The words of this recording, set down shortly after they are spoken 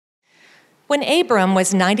When Abram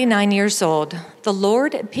was 99 years old, the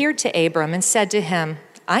Lord appeared to Abram and said to him,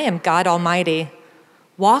 I am God Almighty.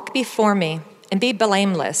 Walk before me and be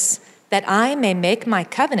blameless, that I may make my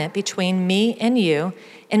covenant between me and you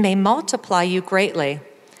and may multiply you greatly.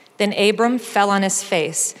 Then Abram fell on his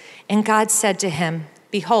face, and God said to him,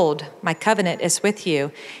 Behold, my covenant is with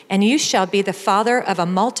you, and you shall be the father of a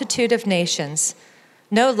multitude of nations.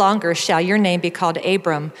 No longer shall your name be called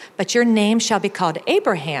Abram, but your name shall be called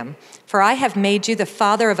Abraham, for I have made you the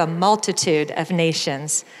father of a multitude of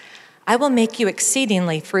nations. I will make you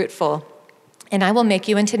exceedingly fruitful, and I will make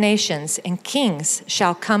you into nations, and kings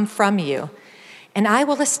shall come from you. And I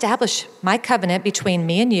will establish my covenant between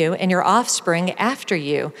me and you and your offspring after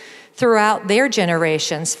you throughout their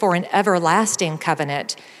generations for an everlasting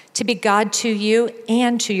covenant, to be God to you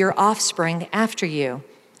and to your offspring after you.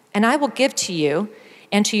 And I will give to you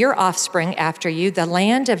and to your offspring after you the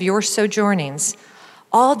land of your sojournings,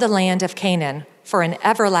 all the land of Canaan, for an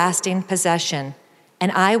everlasting possession,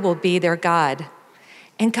 and I will be their God.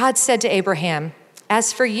 And God said to Abraham,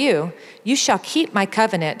 As for you, you shall keep my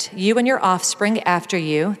covenant, you and your offspring after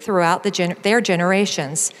you, throughout their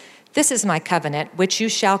generations. This is my covenant, which you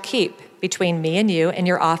shall keep between me and you and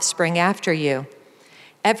your offspring after you.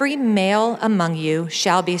 Every male among you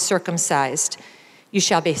shall be circumcised. You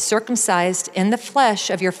shall be circumcised in the flesh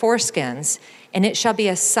of your foreskins, and it shall be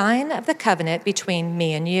a sign of the covenant between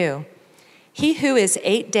me and you. He who is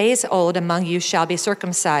 8 days old among you shall be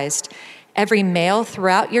circumcised. Every male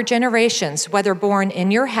throughout your generations, whether born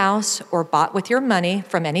in your house or bought with your money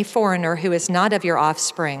from any foreigner who is not of your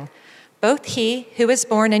offspring, both he who is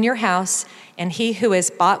born in your house and he who is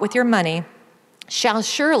bought with your money shall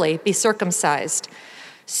surely be circumcised.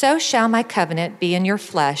 So shall my covenant be in your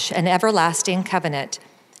flesh, an everlasting covenant.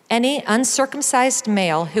 Any uncircumcised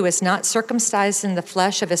male who is not circumcised in the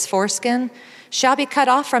flesh of his foreskin shall be cut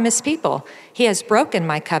off from his people. He has broken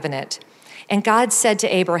my covenant. And God said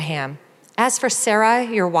to Abraham, As for Sarai,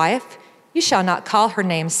 your wife, you shall not call her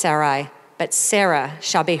name Sarai, but Sarah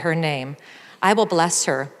shall be her name. I will bless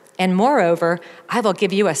her, and moreover, I will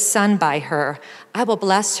give you a son by her. I will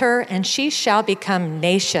bless her, and she shall become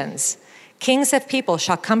nations. Kings of people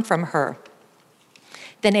shall come from her.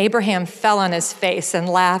 Then Abraham fell on his face and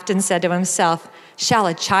laughed and said to himself, Shall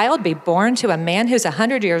a child be born to a man who's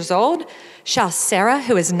 100 years old? Shall Sarah,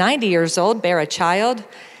 who is 90 years old, bear a child?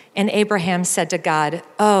 And Abraham said to God,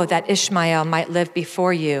 Oh, that Ishmael might live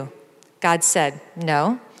before you. God said,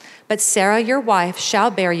 No, but Sarah, your wife, shall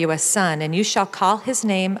bear you a son, and you shall call his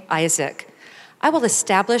name Isaac. I will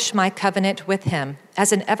establish my covenant with him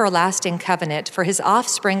as an everlasting covenant for his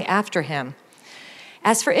offspring after him.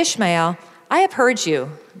 As for Ishmael, I have heard you.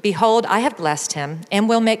 Behold, I have blessed him, and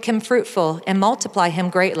will make him fruitful and multiply him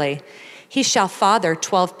greatly. He shall father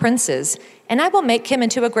 12 princes, and I will make him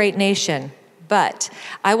into a great nation. But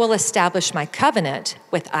I will establish my covenant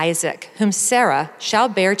with Isaac, whom Sarah shall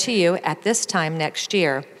bear to you at this time next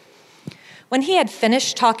year. When he had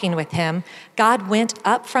finished talking with him, God went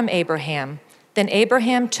up from Abraham. Then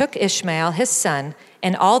Abraham took Ishmael, his son,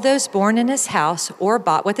 and all those born in his house or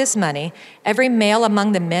bought with his money, every male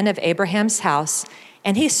among the men of Abraham's house,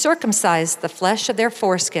 and he circumcised the flesh of their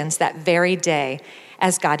foreskins that very day,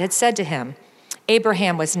 as God had said to him.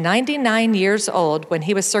 Abraham was 99 years old when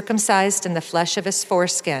he was circumcised in the flesh of his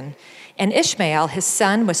foreskin, and Ishmael, his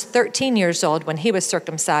son, was 13 years old when he was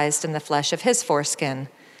circumcised in the flesh of his foreskin.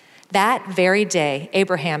 That very day,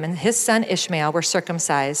 Abraham and his son Ishmael were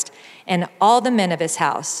circumcised, and all the men of his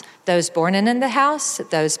house, those born in the house,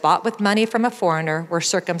 those bought with money from a foreigner, were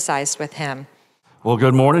circumcised with him. Well,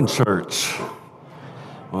 good morning, church.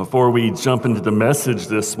 Before we jump into the message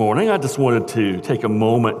this morning, I just wanted to take a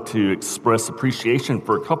moment to express appreciation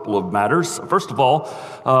for a couple of matters. First of all,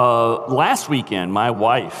 last weekend, my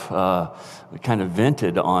wife kind of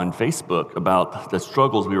vented on Facebook about the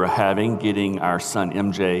struggles we were having getting our son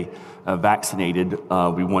MJ vaccinated.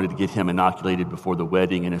 We wanted to get him inoculated before the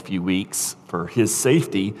wedding in a few weeks for his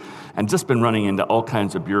safety, and just been running into all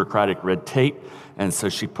kinds of bureaucratic red tape. And so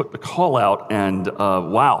she put the call out, and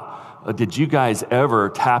wow. Did you guys ever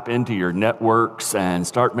tap into your networks and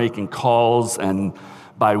start making calls? And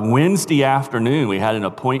by Wednesday afternoon, we had an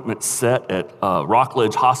appointment set at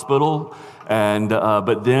Rockledge Hospital. And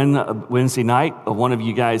but then Wednesday night, one of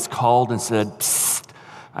you guys called and said, Psst,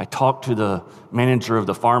 I talked to the manager of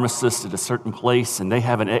the pharmacist at a certain place, and they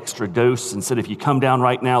have an extra dose and said, if you come down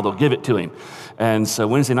right now, they'll give it to him. And so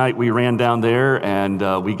Wednesday night, we ran down there,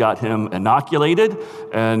 and we got him inoculated,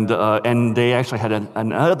 and they actually had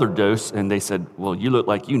another dose, and they said, well, you look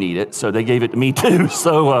like you need it, so they gave it to me too.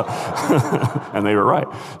 So, and they were right.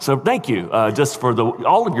 So thank you just for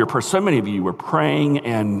all of your, so many of you were praying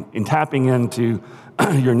and tapping into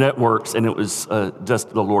your networks, and it was just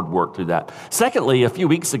the Lord worked through that. Secondly, a few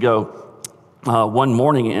weeks ago, one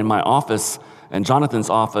morning in my office, in Jonathan's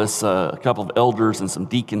office, a couple of elders and some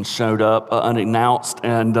deacons showed up unannounced,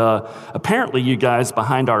 and apparently you guys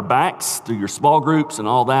behind our backs through your small groups and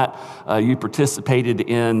all that, you participated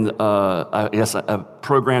in, a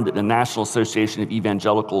program that the National Association of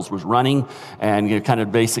Evangelicals was running, and you kind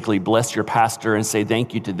of basically bless your pastor and say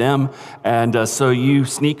thank you to them. And so you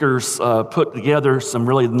sneakers put together some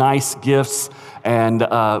really nice gifts. And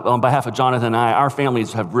on behalf of Jonathan and I, our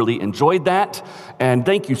families have really enjoyed that. And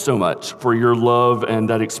thank you so much for your love and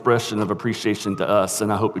that expression of appreciation to us.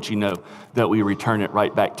 And I hope that you know that we return it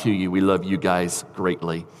right back to you. We love you guys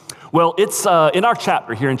greatly. Well, it's in our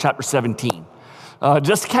chapter here in chapter 17.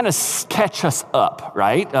 Just to kind of catch us up,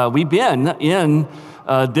 right? We've been in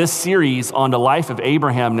this series on the life of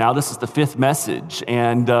Abraham now. This is the 5th message.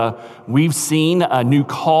 And we've seen a new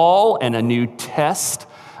call and a new test.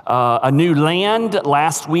 A new land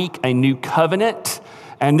last week, a new covenant.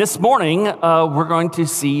 And this morning, we're going to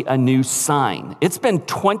see a new sign. It's been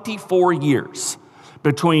 24 years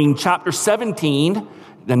between chapter 17,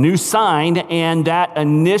 the new sign, and that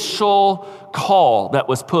initial call that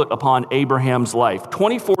was put upon Abraham's life.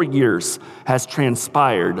 24 years has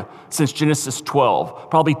transpired since Genesis 12,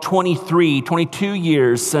 probably 22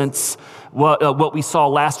 years since what we saw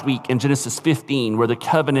last week in Genesis 15, where the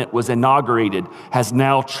covenant was inaugurated, has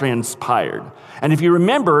now transpired. And if you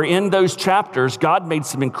remember, in those chapters, God made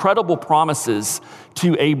some incredible promises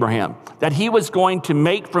to Abraham, that he was going to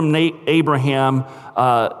make from Abraham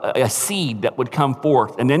a seed that would come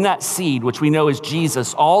forth. And in that seed, which we know is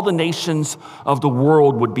Jesus, all the nations of the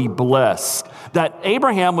world would be blessed. That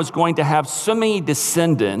Abraham was going to have so many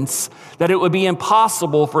descendants that it would be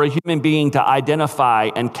impossible for a human being to identify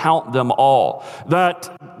and count them all.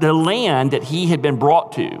 That the land that he had been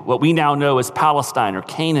brought to, what we now know as Palestine or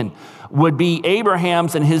Canaan, would be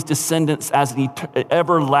Abraham's and his descendants as an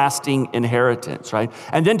everlasting inheritance, right?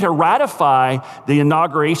 And then to ratify the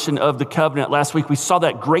inauguration of the covenant last week, we saw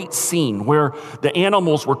that great scene where the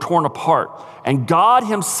animals were torn apart and God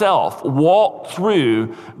himself walked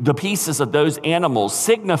through the pieces of those animals,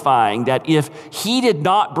 signifying that if he did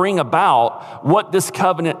not bring about what the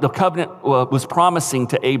covenant was promising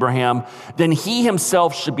to Abraham, then he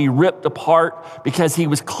himself should be ripped apart because he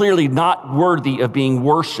was clearly not worthy of being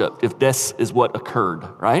worshiped if this is what occurred,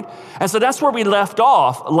 right? And so that's where we left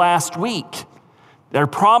off last week. They're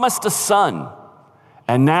promised a son,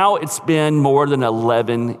 and now it's been more than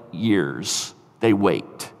 11 years. They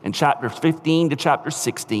wait. In chapter 15 to chapter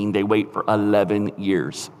 16, they wait for 11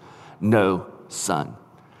 years. No son.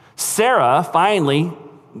 Sarah finally,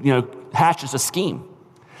 hatches a scheme.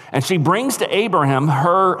 And she brings to Abraham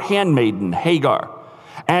her handmaiden, Hagar.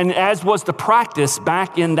 And as was the practice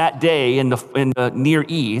back in that day in the Near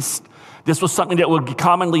East, this was something that would be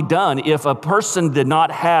commonly done. If a person did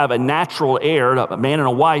not have a natural heir, a man and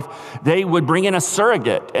a wife, they would bring in a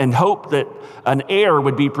surrogate and hope that an heir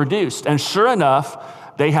would be produced. And sure enough,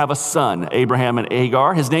 they have a son, Abraham and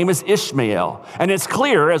Hagar. His name is Ishmael. And it's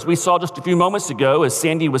clear, as we saw just a few moments ago, as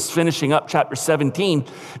Sandy was finishing up chapter 17,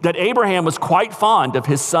 that Abraham was quite fond of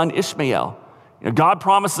his son Ishmael. God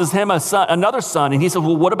promises him another son, and he said,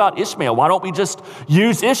 well, what about Ishmael? Why don't we just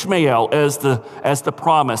use Ishmael as the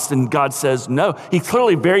promise? And God says, no. He's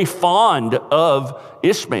clearly very fond of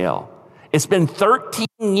Ishmael. It's been 13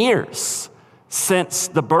 years since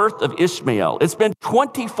the birth of Ishmael. It's been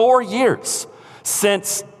 24 years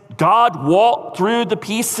since God walked through the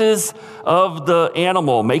pieces of the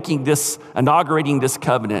animal, inaugurating this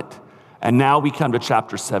covenant. And now we come to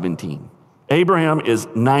chapter 17. Abraham is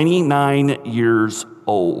 99 years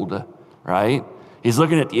old, right? He's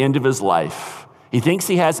looking at the end of his life. He thinks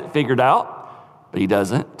he has it figured out, but he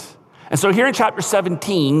doesn't. And so here in chapter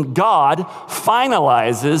 17, God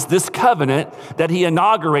finalizes this covenant that he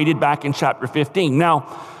inaugurated back in chapter 15.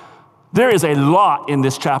 Now, there is a lot in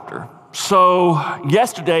this chapter. So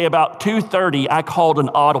yesterday about 2:30, I called an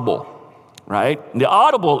audible, right? And the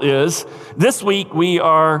audible is, this week we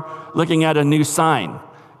are looking at a new sign.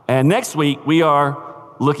 And next week, we are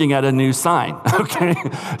looking at a new sign, okay?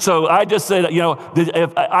 So I just said,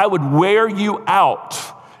 if I would wear you out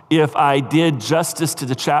if I did justice to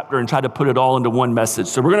the chapter and try to put it all into one message.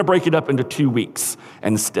 So we're going to break it up into 2 weeks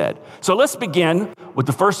instead. So let's begin with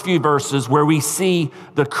the first few verses where we see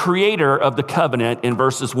the creator of the covenant in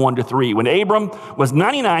verses 1-3. When Abram was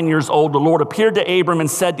 99 years old, the Lord appeared to Abram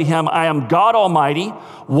and said to him, I am God Almighty.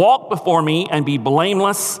 Walk before me and be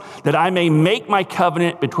blameless, that I may make my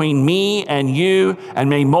covenant between me and you and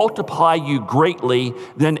may multiply you greatly.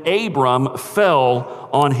 Then Abram fell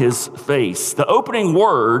on his face. The opening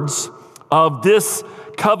words of this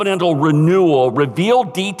covenantal renewal reveal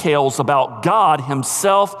details about God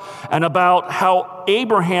himself and about how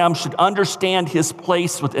Abraham should understand his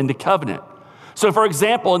place within the covenant. So, for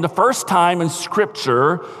example, in the first time in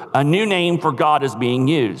Scripture, a new name for God is being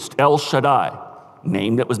used, El Shaddai,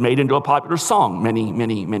 name that was made into a popular song many,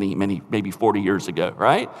 maybe 40 years ago,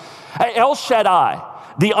 right? El Shaddai,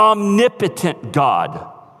 the omnipotent God,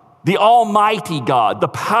 the almighty God, the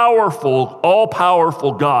powerful,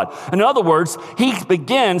 all-powerful God. In other words, he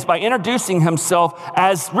begins by introducing himself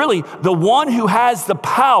as really the one who has the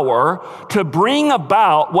power to bring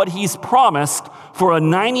about what he's promised for a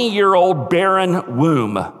 90-year-old barren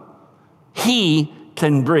womb. He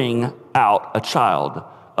can bring out a child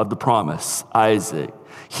of the promise, Isaac.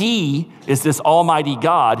 He is this almighty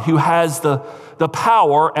God who has the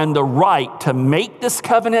power and the right to make this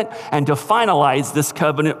covenant and to finalize this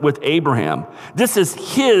covenant with Abraham. This is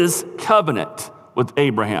his covenant with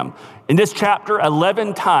Abraham. In this chapter,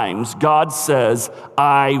 11 times, God says,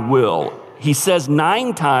 I will. He says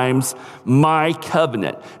 9 times, my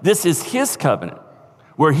covenant. This is his covenant,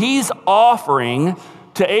 where he's offering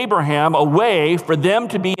to Abraham a way for them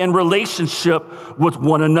to be in relationship with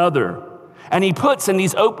one another. And he puts in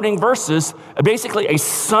these opening verses basically a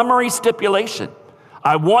summary stipulation.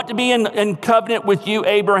 I want to be in covenant with you,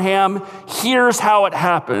 Abraham. Here's how it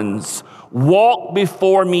happens. Walk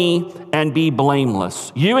before me and be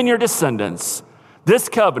blameless. You and your descendants, this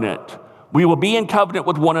covenant, we will be in covenant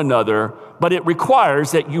with one another, but it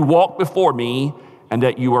requires that you walk before me and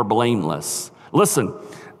that you are blameless. Listen,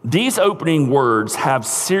 these opening words have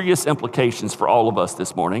serious implications for all of us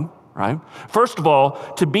this morning. Right? First of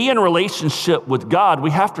all, to be in a relationship with God, we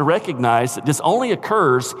have to recognize that this only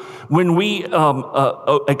occurs when we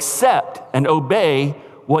accept and obey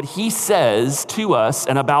what he says to us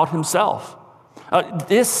and about himself.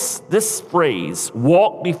 This phrase,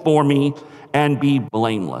 walk before me and be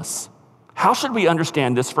blameless. How should we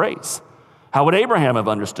understand this phrase? How would Abraham have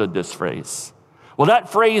understood this phrase? Well, that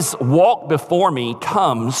phrase, walk before me,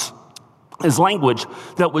 comes as language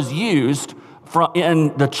that was used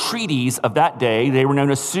in the treaties of that day. They were known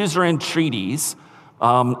as suzerain treaties,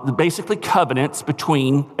 basically covenants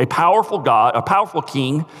between a powerful God, a powerful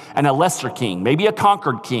king, and a lesser king, maybe a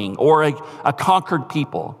conquered king or a conquered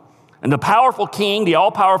people. And the powerful king, the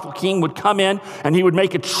all-powerful king, would come in and he would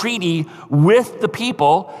make a treaty with the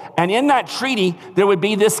people. And in that treaty, there would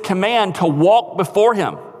be this command to walk before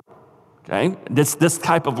him. Okay, this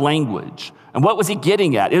type of language. And what was he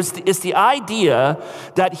getting at? It's the idea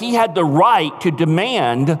that he had the right to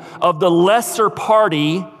demand of the lesser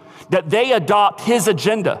party that they adopt his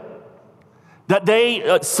agenda, that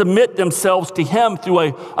they submit themselves to him through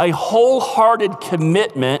a wholehearted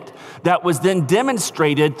commitment that was then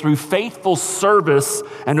demonstrated through faithful service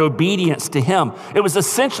and obedience to him. It was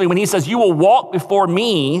essentially, when he says, you will walk before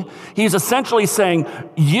me, he's essentially saying,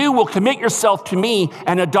 you will commit yourself to me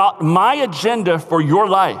and adopt my agenda for your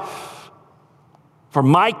life, for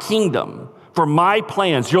my kingdom, for my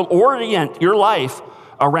plans. You'll orient your life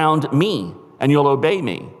around me and you'll obey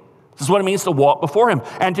me. This is what it means to walk before him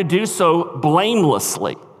and to do so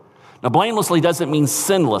blamelessly. Now, blamelessly doesn't mean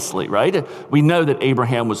sinlessly, right? We know that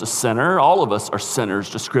Abraham was a sinner. All of us are sinners,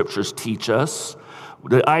 the scriptures teach us.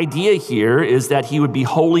 The idea here is that he would be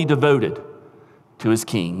wholly devoted to his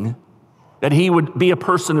king, that he would be a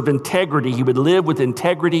person of integrity. He would live with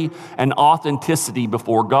integrity and authenticity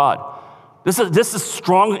before God. This is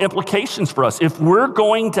strong implications for us. If we're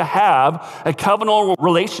going to have a covenantal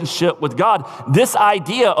relationship with God, this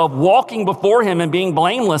idea of walking before him and being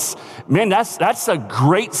blameless, man, that's a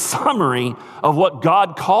great summary of what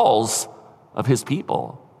God calls of his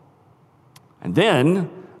people. And then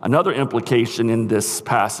another implication in this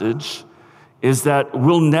passage is that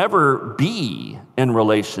we'll never be in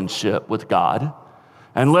relationship with God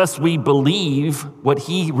unless we believe what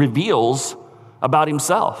he reveals about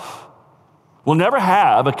himself. We'll never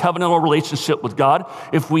have a covenantal relationship with God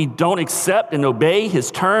if we don't accept and obey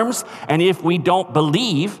his terms, and if we don't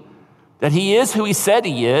believe that he is who he said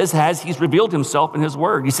he is, as he's revealed himself in his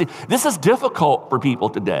word. You see, this is difficult for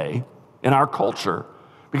people today in our culture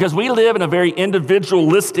because we live in a very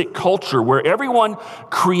individualistic culture where everyone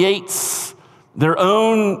creates their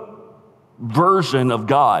own version of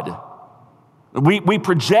God. We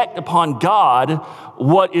project upon God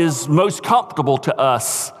what is most comfortable to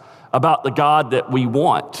us about the God that we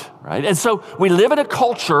want, right? And so we live in a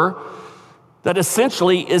culture that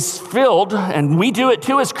essentially is filled, and we do it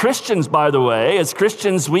too as Christians, by the way. As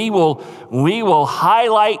Christians, we will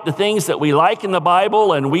highlight the things that we like in the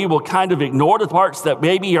Bible, and we will kind of ignore the parts that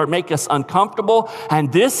maybe make us uncomfortable.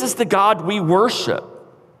 And this is the God we worship.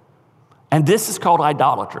 And this is called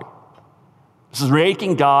idolatry. This is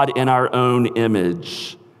making God in our own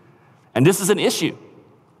image. And this is an issue.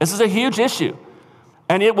 This is a huge issue.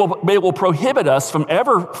 And it will prohibit us from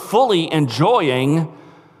ever fully enjoying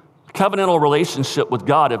covenantal relationship with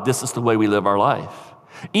God if this is the way we live our life.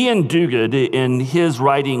 Ian Duguid, in his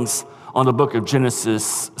writings on the book of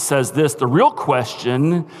Genesis, says this: the real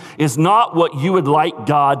question is not what you would like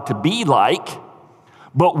God to be like,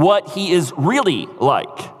 but what he is really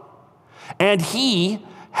like. And he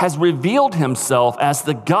has revealed himself as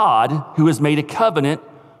the God who has made a covenant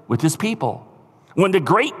with his people. When the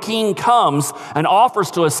great king comes and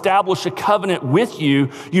offers to establish a covenant with you,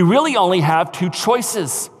 you really only have two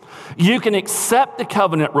choices. You can accept the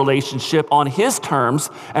covenant relationship on his terms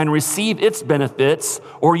and receive its benefits,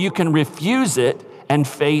 or you can refuse it and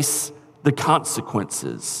face the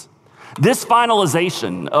consequences. This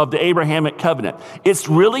finalization of the Abrahamic covenant, it's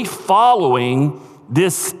really following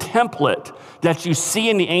this template that you see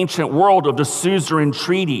in the ancient world of the suzerain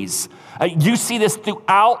treaties. You see this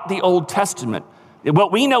throughout the Old Testament.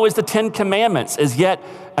 What we know as the Ten Commandments is yet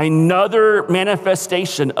another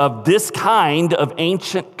manifestation of this kind of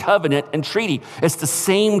ancient covenant and treaty. It's the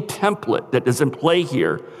same template that is in play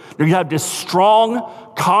here. You have this strong,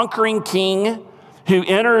 conquering king who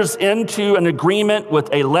enters into an agreement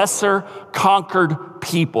with a lesser conquered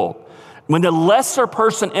people. When the lesser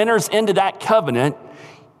person enters into that covenant,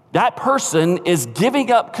 that person is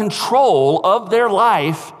giving up control of their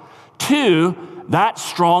life to that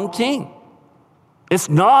strong king. It's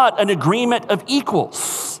not an agreement of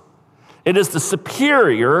equals. It is the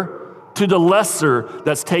superior to the lesser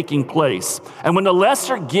that's taking place. And when the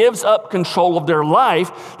lesser gives up control of their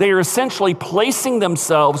life, they are essentially placing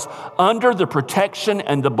themselves under the protection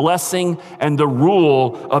and the blessing and the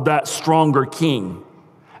rule of that stronger king.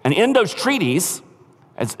 And in those treaties,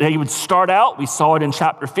 as they would start out, we saw it in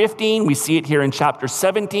chapter 15, we see it here in chapter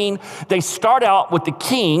 17, they start out with the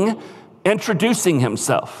king introducing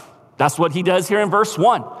himself. That's what he does here in verse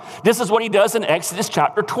 1. This is what he does in Exodus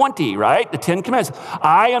chapter 20, right? The Ten Commandments.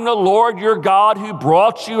 I am the Lord your God who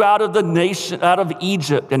brought you out of the nation, out of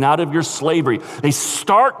Egypt and out of your slavery. They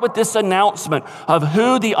start with this announcement of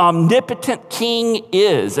who the omnipotent king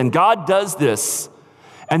is, and God does this.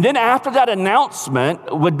 And then after that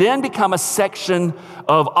announcement would then become a section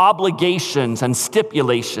of obligations and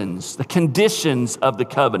stipulations, the conditions of the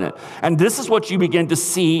covenant. And this is what you begin to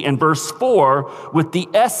see in verse 4 with the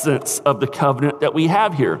essence of the covenant that we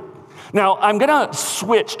have here. Now, I'm going to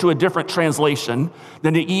switch to a different translation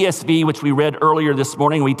than the ESV, which we read earlier this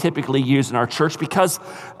morning, we typically use in our church, because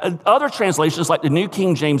other translations, like the New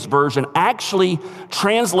King James Version, actually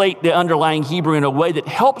translate the underlying Hebrew in a way that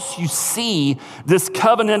helps you see this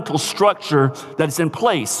covenantal structure that is in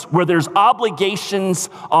place, where there's obligations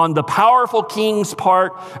on the powerful king's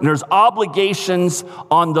part, and there's obligations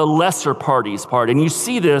on the lesser party's part. And you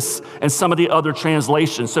see this in some of the other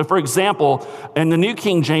translations. So, for example, in the New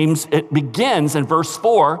King James, it begins in verse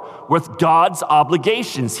 4 with God's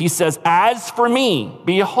obligations. He says, as for me,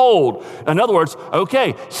 behold. In other words,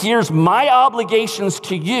 okay, here's my obligations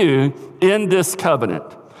to you in this covenant.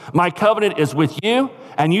 My covenant is with you,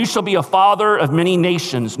 and you shall be a father of many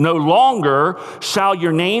nations. No longer shall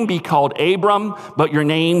your name be called Abram, but your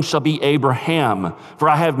name shall be Abraham. For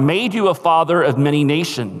I have made you a father of many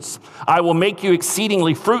nations. I will make you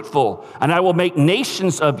exceedingly fruitful, and I will make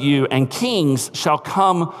nations of you, and kings shall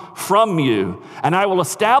come from you. And I will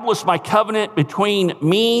establish my covenant between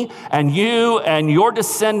me and you and your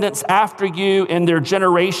descendants after you in their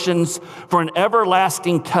generations for an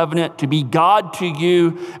everlasting covenant to be God to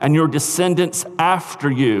you and your descendants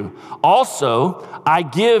after you. Also, I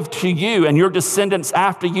give to you and your descendants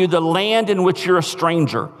after you the land in which you're a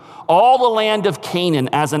stranger, all the land of Canaan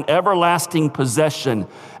as an everlasting possession,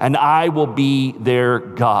 and I will be their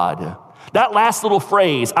God. That last little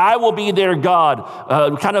phrase, I will be their God,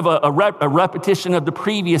 kind of a repetition of the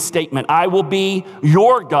previous statement, I will be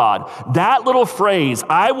your God. That little phrase,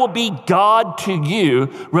 I will be God to you,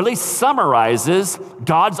 really summarizes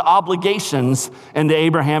God's obligations in the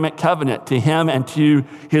Abrahamic covenant to him and to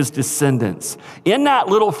his descendants. In that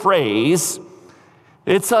little phrase,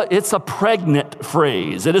 it's a pregnant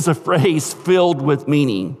phrase. It is a phrase filled with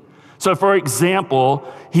meaning. So for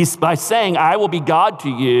example, he's by saying, I will be God to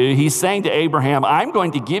you, he's saying to Abraham, I'm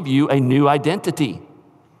going to give you a new identity.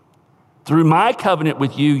 Through my covenant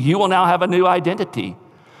with you, you will now have a new identity.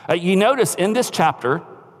 You notice in this chapter,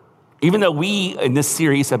 even though we in this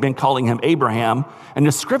series have been calling him Abraham, in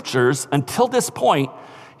the scriptures, until this point,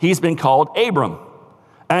 he's been called Abram.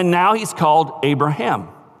 And now he's called Abraham.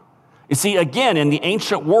 You see, again, in the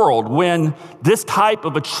ancient world, when this type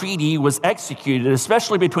of a treaty was executed,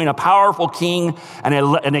 especially between a powerful king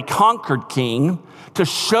and a conquered king, to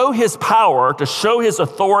show his power, to show his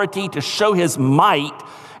authority, to show his might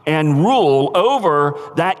and rule over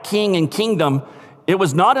that king and kingdom, it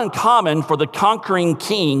was not uncommon for the conquering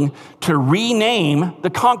king to rename the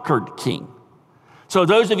conquered king. So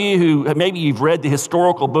those of you who maybe you've read the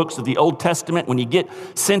historical books of the Old Testament, when you get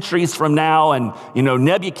centuries from now and,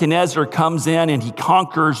 Nebuchadnezzar comes in and he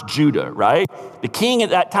conquers Judah, right? The king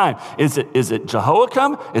at that time, is it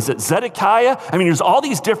Jehoiakim? Is it Zedekiah? I mean, there's all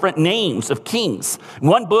these different names of kings.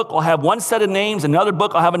 One book will have one set of names, another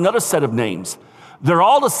book will have another set of names. They're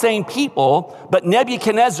all the same people, but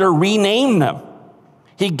Nebuchadnezzar renamed them.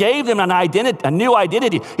 He gave them an identity, a new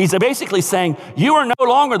identity. He's basically saying, you are no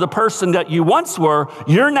longer the person that you once were.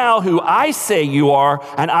 You're now who I say you are,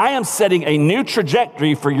 and I am setting a new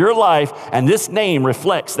trajectory for your life, and this name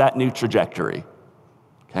reflects that new trajectory.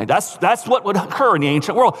 Okay, that's what would occur in the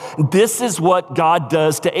ancient world. This is what God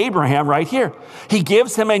does to Abraham right here. He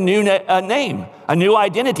gives him a new name, a new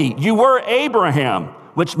identity. You were Abraham,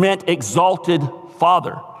 which meant exalted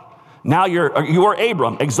father. Now you are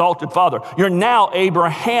Abram, exalted father. You're now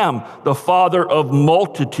Abraham, the father of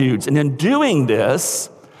multitudes. And in doing this,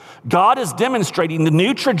 God is demonstrating the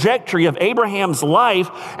new trajectory of Abraham's life.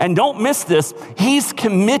 And don't miss this, he's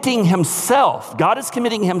committing himself. God is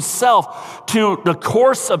committing himself to the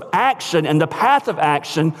course of action and the path of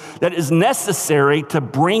action that is necessary to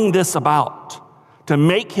bring this about, to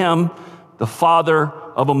make him the father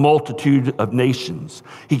of a multitude of nations.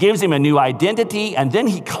 He gives him a new identity, and then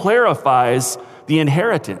he clarifies the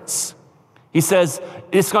inheritance. He says,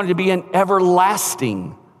 it's going to be an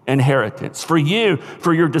everlasting inheritance for you,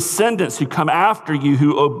 for your descendants who come after you,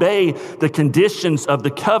 who obey the conditions of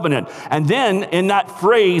the covenant. And then in that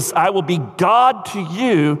phrase, I will be God to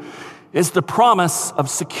you, is the promise of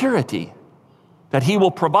security, that he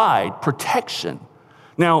will provide protection.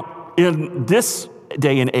 Now, in this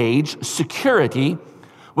day and age, security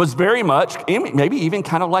was very much, maybe even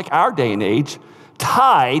kind of like our day and age,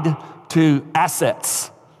 tied to assets,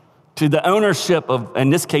 to the ownership of, in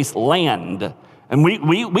this case, land. And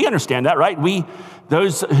we understand that, right? We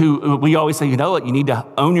always say, you know what, you need to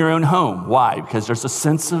own your own home. Why? Because there's a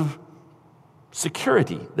sense of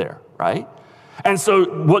security there, right? And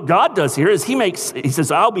so what God does here is he says,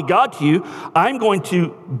 I'll be God to you. I'm going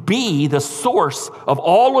to be the source of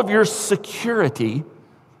all of your security.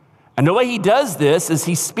 And the way he does this is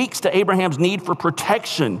he speaks to Abraham's need for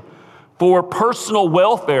protection, for personal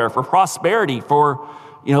welfare, for prosperity, for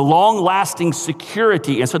long-lasting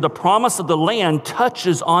security. And so the promise of the land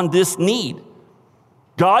touches on this need.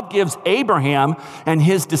 God gives Abraham and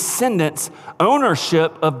his descendants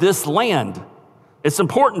ownership of this land. It's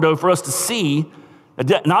important, though, for us to see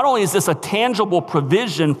that not only is this a tangible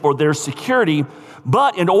provision for their security,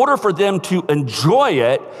 but in order for them to enjoy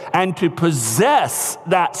it and to possess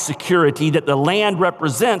that security that the land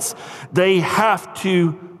represents, they have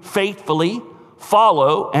to faithfully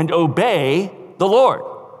follow and obey the Lord.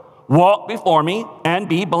 Walk before me and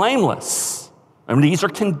be blameless. And these are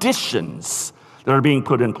conditions that are being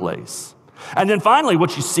put in place. And then finally,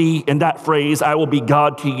 what you see in that phrase, I will be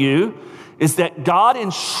God to you, is that God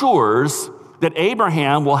ensures that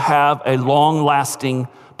Abraham will have a long-lasting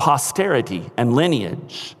posterity and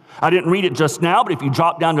lineage. I didn't read it just now, but if you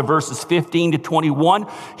drop down to verses 15 to 21,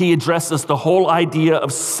 he addresses the whole idea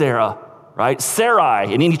of Sarah, right?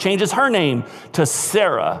 Sarai, and then he changes her name to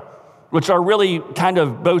Sarah, which are really kind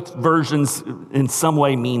of both versions in some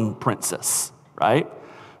way mean princess, right?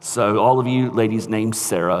 So all of you ladies named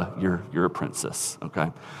Sarah, you're a princess,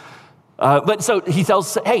 okay? But so he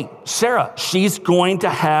tells, hey, Sarah, she's going to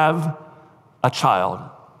have a child.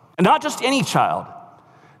 And not just any child.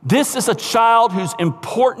 This is a child who's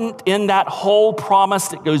important in that whole promise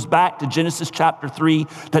that goes back to Genesis chapter 3,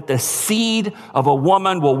 that the seed of a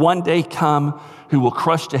woman will one day come who will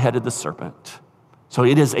crush the head of the serpent. So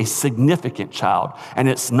it is a significant child, and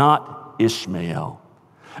it's not Ishmael.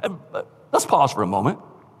 Let's pause for a moment.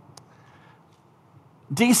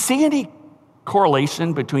 Do you see any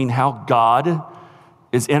correlation between how God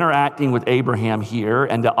is interacting with Abraham here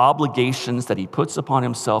and the obligations that he puts upon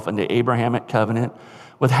himself in the Abrahamic covenant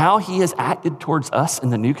with how he has acted towards us in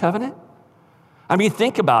the new covenant? I mean,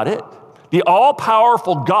 think about it. The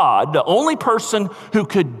all-powerful God, the only person who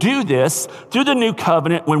could do this through the new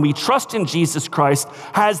covenant when we trust in Jesus Christ,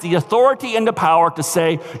 has the authority and the power to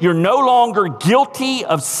say, you're no longer guilty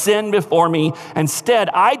of sin before me. Instead,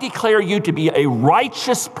 I declare you to be a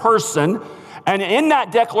righteous person. And in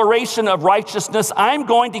that declaration of righteousness, I'm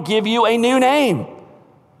going to give you a new name.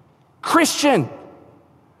 Christian.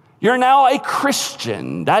 You're now a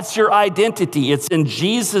Christian. That's your identity. It's in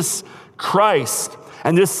Jesus Christ.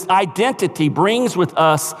 And this identity brings with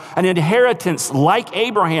us an inheritance like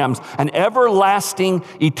Abraham's, an everlasting,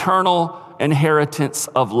 eternal inheritance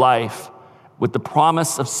of life with the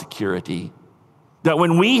promise of security. That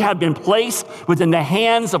when we have been placed within the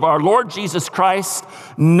hands of our Lord Jesus Christ,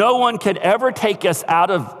 no one can ever take us out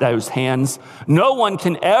of those hands. No one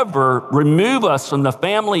can ever remove us from the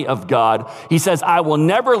family of God. He says, I will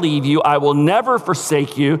never leave you. I will never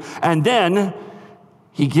forsake you. And then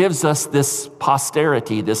he gives us this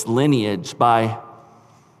posterity, this lineage by,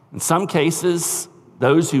 in some cases,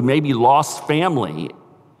 those who maybe lost family.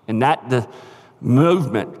 And that the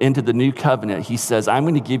movement into the new covenant, he says, I'm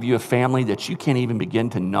going to give you a family that you can't even begin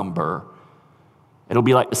to number. It'll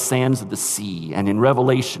be like the sands of the sea. And in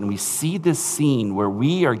Revelation, we see this scene where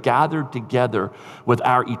we are gathered together with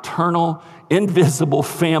our eternal, invisible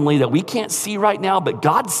family that we can't see right now, but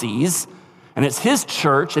God sees. And it's his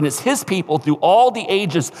church and it's his people through all the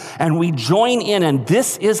ages. And we join in, and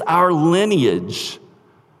this is our lineage.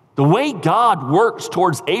 The way God works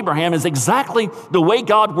towards Abraham is exactly the way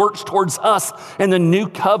God works towards us in the new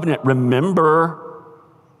covenant. Remember,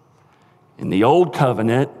 in the old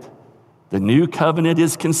covenant, the new covenant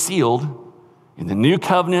is concealed. In the new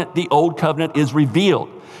covenant, the old covenant is revealed.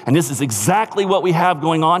 And this is exactly what we have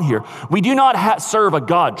going on here. We do not serve a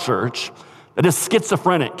God, church, that is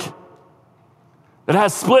schizophrenic, that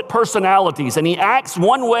has split personalities, and he acts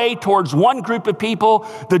one way towards one group of people,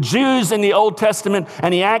 the Jews in the Old Testament,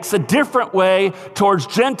 and he acts a different way towards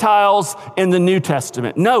Gentiles in the New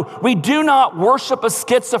Testament. No, we do not worship a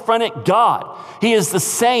schizophrenic God. He is the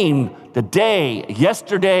same today,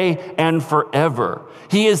 yesterday, and forever.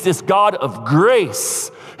 He is this God of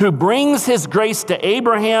grace who brings his grace to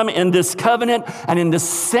Abraham in this covenant, and in the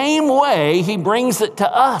same way, he brings it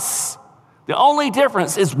to us. The only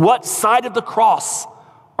difference is what side of the cross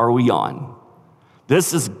are we on?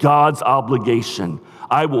 This is God's obligation.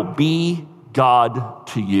 I will be God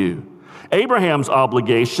to you. Abraham's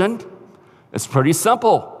obligation is pretty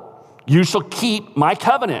simple. You shall keep my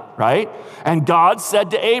covenant, right? And God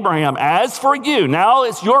said to Abraham, as for you, now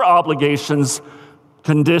it's your obligations,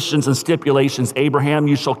 conditions and stipulations. Abraham,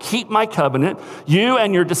 you shall keep my covenant, you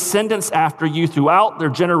and your descendants after you throughout their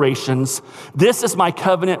generations. This is my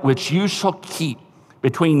covenant which you shall keep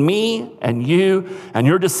between me and you and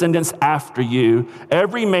your descendants after you.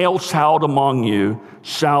 Every male child among you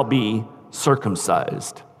shall be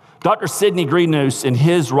circumcised. Dr. Sidney Greenhouse, in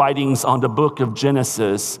his writings on the book of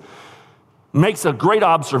Genesis, makes a great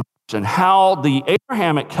observation how the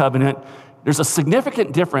Abrahamic covenant, there's a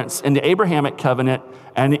significant difference in the Abrahamic covenant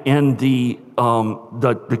and in the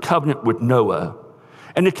covenant with Noah.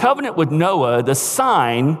 In the covenant with Noah, the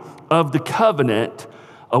sign of the covenant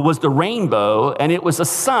was the rainbow, and it was a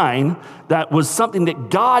sign that was something that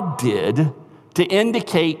God did to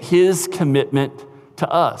indicate his commitment to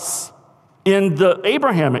us. In the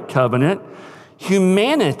Abrahamic covenant,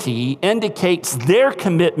 humanity indicates their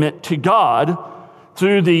commitment to God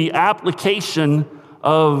through the application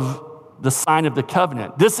of the sign of the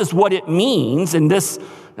covenant. This is what it means in these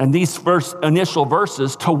initial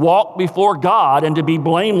verses to walk before God and to be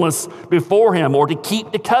blameless before him, or to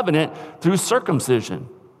keep the covenant through circumcision.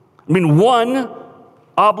 I mean, one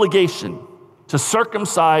obligation to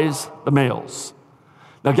circumcise the males.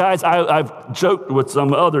 Now, guys, I've joked with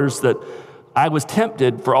some others that I was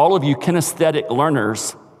tempted for all of you kinesthetic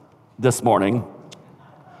learners this morning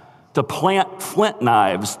to plant flint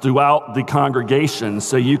knives throughout the congregation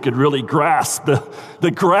so you could really grasp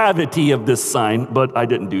the gravity of this sign, but I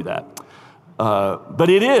didn't do that. But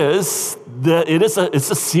it's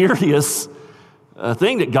a serious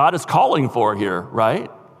thing that God is calling for here, right?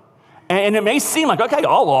 And it may seem like, okay,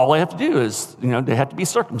 all I have to do is, they have to be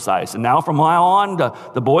circumcised. And now from now on,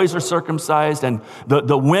 the boys are circumcised, and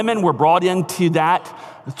the women were brought into that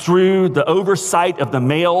through the oversight of the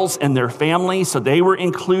males and their families. So they were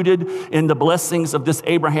included in the blessings of this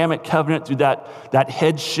Abrahamic covenant through that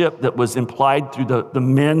headship that was implied through the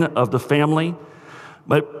men of the family.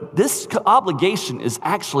 But this obligation is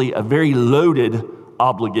actually a very loaded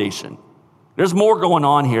obligation. There's more going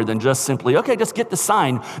on here than just simply, okay, just get the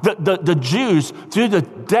sign. The Jews, through the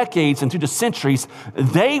decades and through the centuries,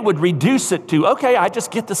 they would reduce it to, okay, I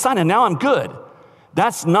just get the sign and now I'm good.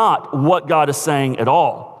 That's not what God is saying at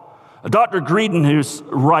all. Dr. Griedenhuis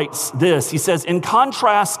writes this. He says, in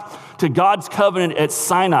contrast to God's covenant at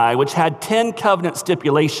Sinai, which had 10 covenant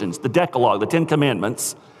stipulations, the Decalogue, the 10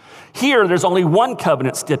 Commandments, here there's only one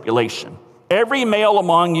covenant stipulation. Every male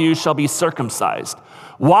among you shall be circumcised.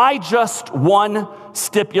 Why just one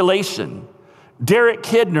stipulation? Derek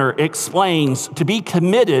Kidner explains, to be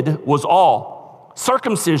committed was all.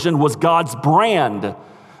 Circumcision was God's brand.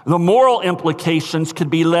 The moral implications could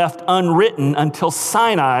be left unwritten until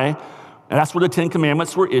Sinai, and that's where the 10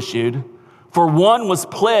 Commandments were issued. For one was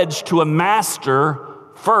pledged to a master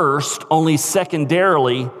first, only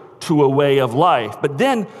secondarily to a way of life. But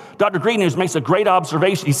then Dr. Greenhouse makes a great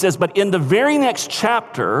observation. He says, but in the very next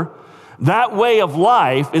chapter, that way of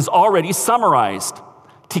life is already summarized.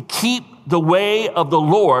 To keep the way of the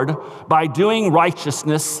Lord by doing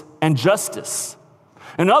righteousness and justice.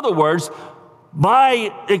 In other words,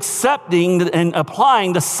 by accepting and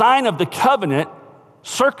applying the sign of the covenant,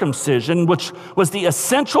 circumcision, which was the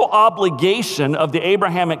essential obligation of the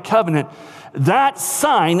Abrahamic covenant, that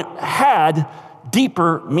sign had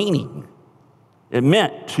deeper meaning. It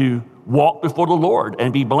meant to walk before the Lord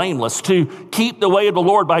and be blameless, to keep the way of the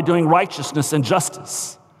Lord by doing righteousness and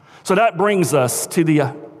justice. So that brings us to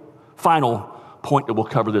the final point that we'll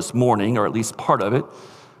cover this morning, or at least part of it,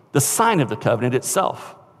 the sign of the covenant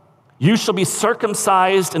itself. You shall be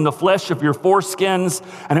circumcised in the flesh of your foreskins,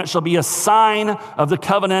 and it shall be a sign of the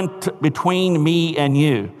covenant between me and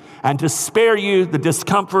you. And to spare you the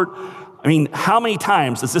discomfort, I mean, how many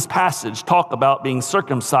times does this passage talk about being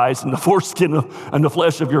circumcised in the foreskin and the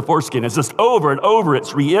flesh of your foreskin? It's just over and over,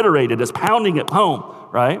 it's reiterated, it's pounding it home,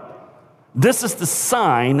 right? This is the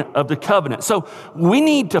sign of the covenant. So we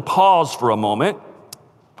need to pause for a moment.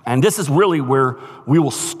 And this is really where we will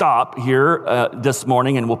stop here this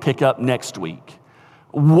morning, and we'll pick up next week.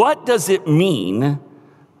 What does it mean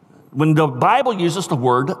when the Bible uses the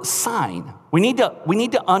word sign? We need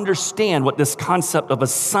to understand what this concept of a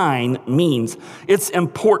sign means. It's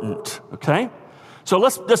important, okay? So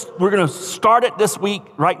we're going to start it this week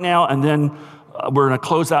right now, and then we're going to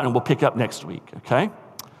close out and we'll pick up next week, okay?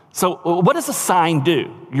 So what does a sign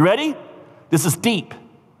do? You ready? This is deep.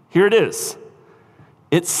 Here it is.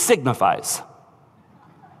 It signifies.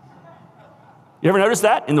 You ever notice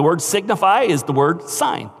that? In the word signify is the word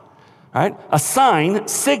sign, right? A sign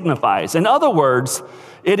signifies. In other words,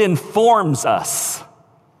 it informs us.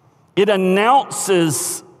 It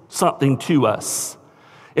announces something to us.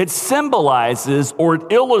 It symbolizes or it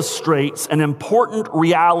illustrates an important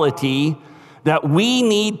reality that we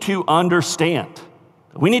need to understand.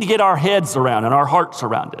 We need to get our heads around and our hearts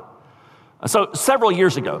around it. So several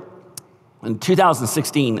years ago, in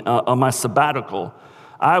 2016, on my sabbatical,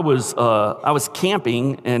 I was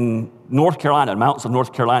camping in North Carolina, the mountains of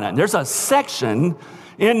North Carolina. And there's a section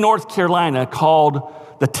in North Carolina called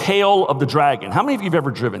the Tail of the Dragon. How many of you have ever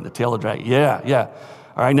driven the Tail of the Dragon? Yeah.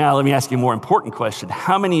 All right, now let me ask you a more important question.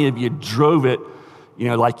 How many of you drove it,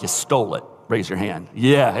 like you stole it? Raise your hand.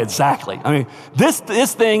 Yeah, exactly. I mean, this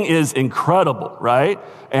thing is incredible, right?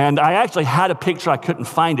 And I actually had a picture. I couldn't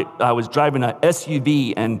find it. I was driving an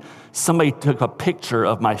SUV, and somebody took a picture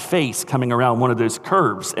of my face coming around one of those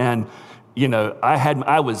curves. And,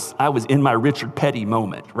 I was in my Richard Petty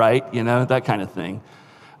moment, right? That kind of thing.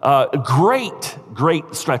 Great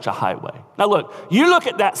stretch of highway. Now look, you look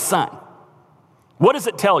at that sign. What does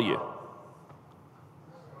it tell you?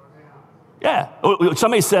 Yeah,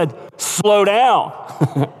 somebody said, slow down,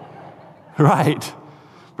 right?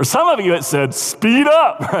 For some of you, it said, speed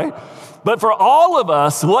up, right? But for all of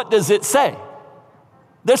us, what does it say?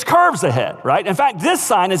 There's curves ahead, right? In fact, this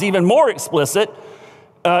sign is even more explicit.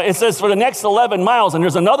 It says for the next 11 miles, and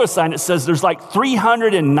there's another sign that says there's like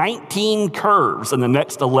 319 curves in the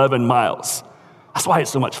next 11 miles. That's why it's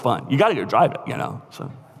so much fun. You got to go drive it,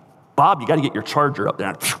 So, Bob, you got to get your Charger up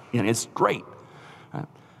there. It's great.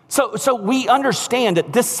 So we understand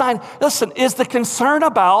that this sign, listen, is the concern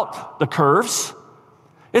about the curves?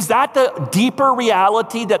 Is that the deeper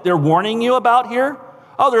reality that they're warning you about here?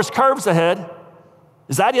 Oh, there's curves ahead.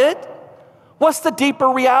 Is that it? What's the deeper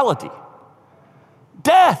reality?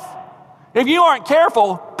 Death. If you aren't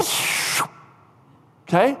careful,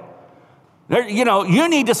 okay? You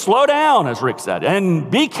need to slow down, as Rick said,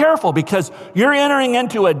 and be careful because you're entering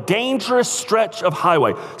into a dangerous stretch of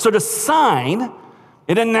highway. So the sign,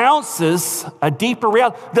 it announces a deeper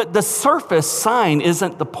reality. The surface sign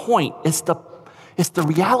isn't the point. It's the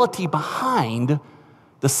reality behind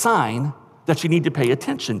the sign that you need to pay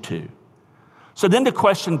attention to. So then the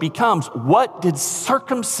question becomes, what did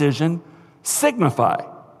circumcision signify,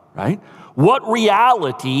 right? What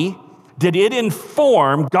reality did it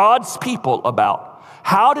inform God's people about?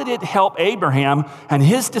 How did it help Abraham and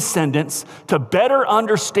his descendants to better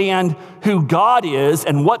understand who God is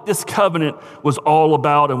and what this covenant was all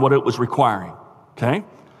about and what it was requiring? Okay?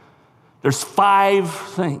 There's 5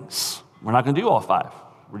 things. We're not going to do all 5.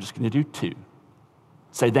 We're just going to do 2.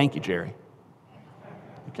 Say thank you, Jerry.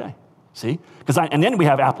 Okay. See? And then we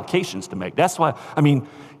have applications to make. That's why,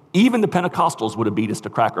 even the Pentecostals would have beat us to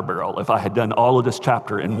Cracker Barrel if I had done all of this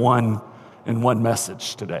chapter in one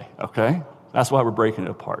message today, okay? That's why we're breaking it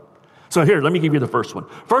apart. So here, let me give you the first one.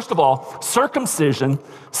 First of all, circumcision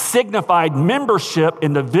signified membership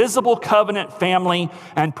in the visible covenant family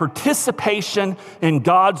and participation in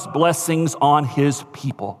God's blessings on his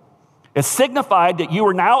people. It signified that you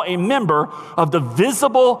were now a member of the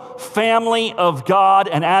visible family of God,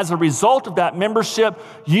 and as a result of that membership,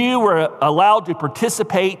 you were allowed to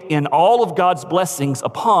participate in all of God's blessings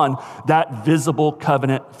upon that visible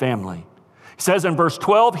covenant family. It says in verse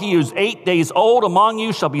 12, he who is 8 days old among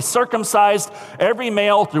you shall be circumcised, every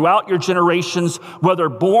male throughout your generations, whether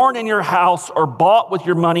born in your house or bought with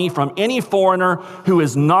your money from any foreigner who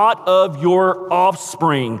is not of your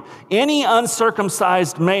offspring. Any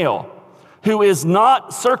uncircumcised male who is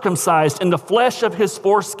not circumcised in the flesh of his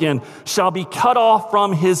foreskin shall be cut off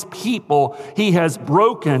from his people. He has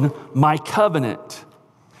broken my covenant.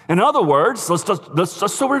 In other words, let's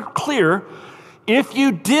just so we're clear, if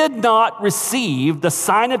you did not receive the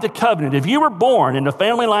sign of the covenant, if you were born in the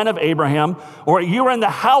family line of Abraham, or you were in the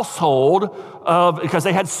household because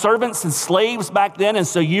they had servants and slaves back then, and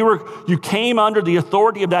so you came under the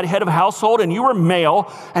authority of that head of household, and you were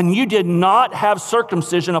male, and you did not have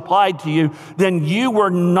circumcision applied to you, then you were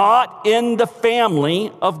not in the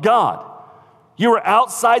family of God. You were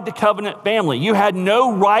outside the covenant family. You had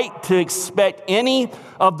no right to expect any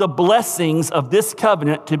of the blessings of this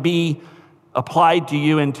covenant to be applied to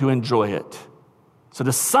you and to enjoy it. So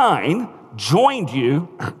the sign joined you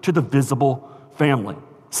to the visible family.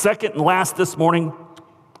 Second and last this morning,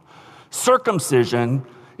 circumcision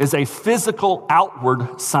is a physical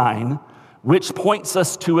outward sign which points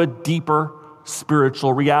us to a deeper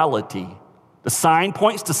spiritual reality. The sign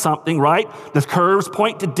points to something, right? The curves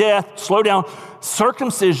point to death. Slow down.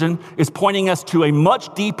 Circumcision is pointing us to a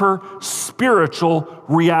much deeper spiritual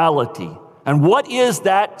reality. And what is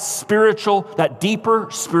that deeper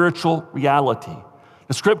spiritual reality?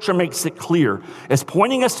 The scripture makes it clear. It's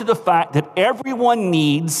pointing us to the fact that everyone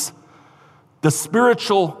needs the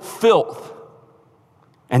spiritual filth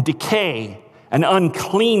and decay and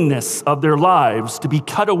uncleanness of their lives to be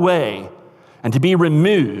cut away and to be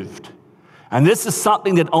removed. And this is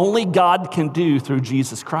something that only God can do through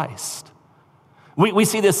Jesus Christ. We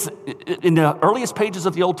see this in the earliest pages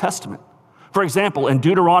of the Old Testament. For example, in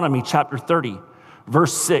Deuteronomy chapter 30,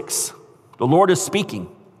 verse 6, the Lord is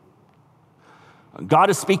speaking. God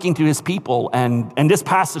is speaking to his people, and this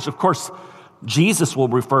passage, of course, Jesus will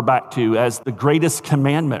refer back to as the greatest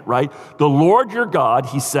commandment, right? The Lord your God,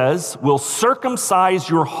 he says, will circumcise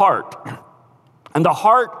your heart and the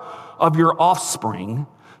heart of your offspring,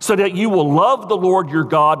 so that you will love the Lord your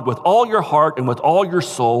God with all your heart and with all your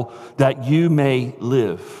soul, that you may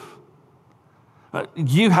live.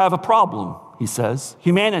 You have a problem, he says.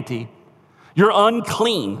 Humanity, you're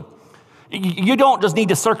unclean. You don't just need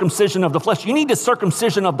the circumcision of the flesh. You need the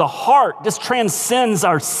circumcision of the heart. This transcends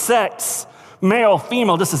our sex, male,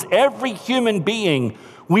 female. This is every human being.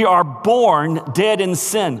 We are born dead in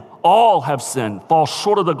sin. All have sinned, fall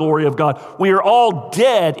short of the glory of God. We are all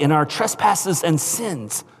dead in our trespasses and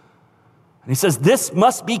sins. And he says, this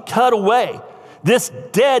must be cut away. This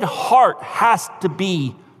dead heart has to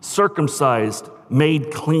be circumcised,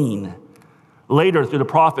 made clean. Later, through the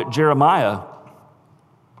prophet Jeremiah,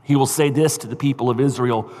 he will say this to the people of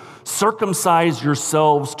Israel: circumcise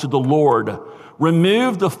yourselves to the Lord.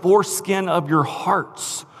 Remove the foreskin of your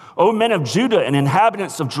hearts, O men of Judah and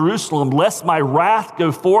inhabitants of Jerusalem, lest my wrath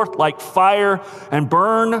go forth like fire and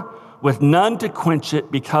burn with none to quench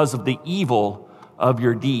it because of the evil of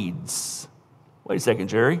your deeds. Wait a second,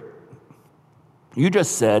 Jerry. You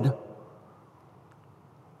just said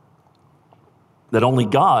that only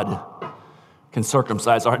God can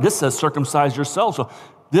circumcise our heart. This says circumcise yourselves. So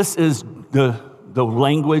this is the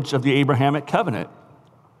language of the Abrahamic covenant.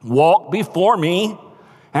 Walk before me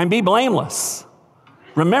and be blameless.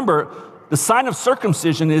 Remember, the sign of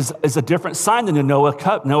circumcision is a different sign than the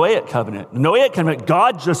Noahic covenant. The Noahic covenant,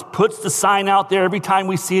 God just puts the sign out there every time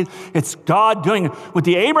we see it. It's God doing it. With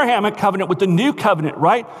the Abrahamic covenant, with the new covenant,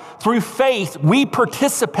 right? Through faith, we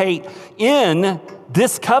participate in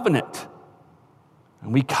this covenant.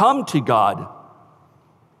 And we come to God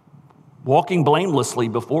walking blamelessly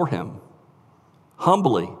before him,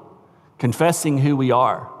 humbly confessing who we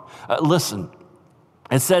are. Listen,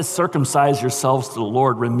 It says, circumcise yourselves to the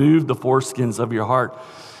Lord, remove the foreskins of your heart.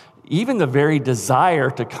 Even the very desire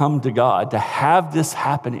to come to God, to have this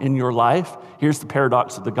happen in your life, here's the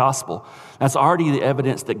paradox of the gospel. That's already the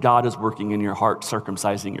evidence that God is working in your heart,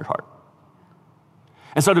 circumcising your heart.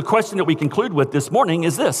 And so the question that we conclude with this morning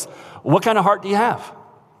is this: what kind of heart do you have?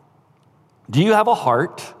 Do you have a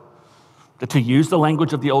heart that, to use the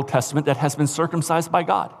language of the Old Testament, that has been circumcised by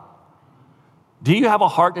God? Do you have a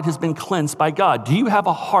heart that has been cleansed by God? Do you have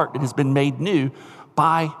a heart that has been made new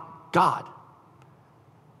by God?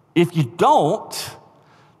 If you don't,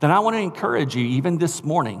 then I want to encourage you even this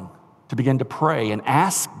morning to begin to pray and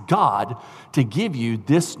ask God to give you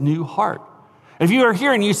this new heart. If you are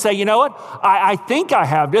here and you say, you know what, I think I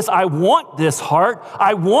have this, I want this heart,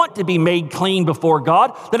 I want to be made clean before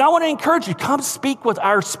God, then I want to encourage you, come speak with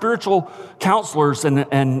our spiritual counselors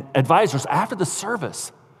and advisors after the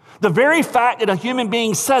service. The very fact that a human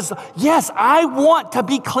being says, yes, I want to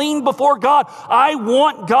be clean before God. I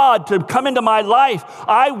want God to come into my life.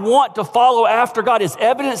 I want to follow after God is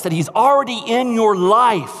evidence that he's already in your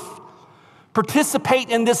life. Participate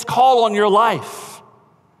in this call on your life.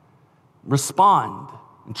 Respond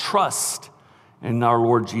and trust in our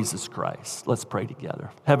Lord Jesus Christ. Let's pray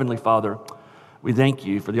together. Heavenly Father, we thank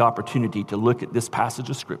you for the opportunity to look at this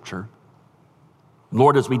passage of Scripture.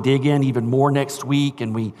 Lord, as we dig in even more next week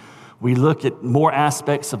and we look at more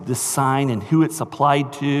aspects of this sign and who it's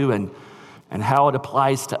applied to and how it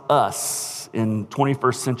applies to us in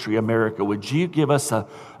 21st century America, would you give us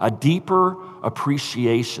a deeper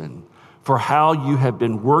appreciation for how you have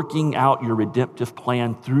been working out your redemptive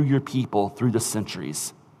plan through your people through the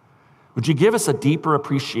centuries? Would you give us a deeper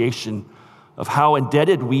appreciation of how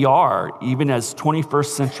indebted we are, even as 21st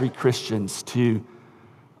century Christians, to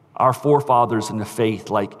our forefathers in the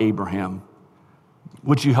faith like Abraham?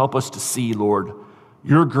 Would you help us to see, Lord,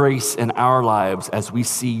 your grace in our lives as we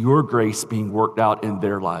see your grace being worked out in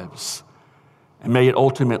their lives? And may it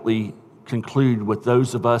ultimately conclude with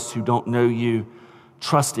those of us who don't know you,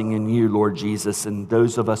 trusting in you, Lord Jesus, and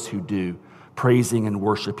those of us who do, praising and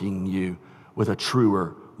worshiping you with a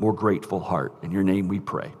truer, more grateful heart. In your name we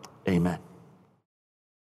pray. Amen.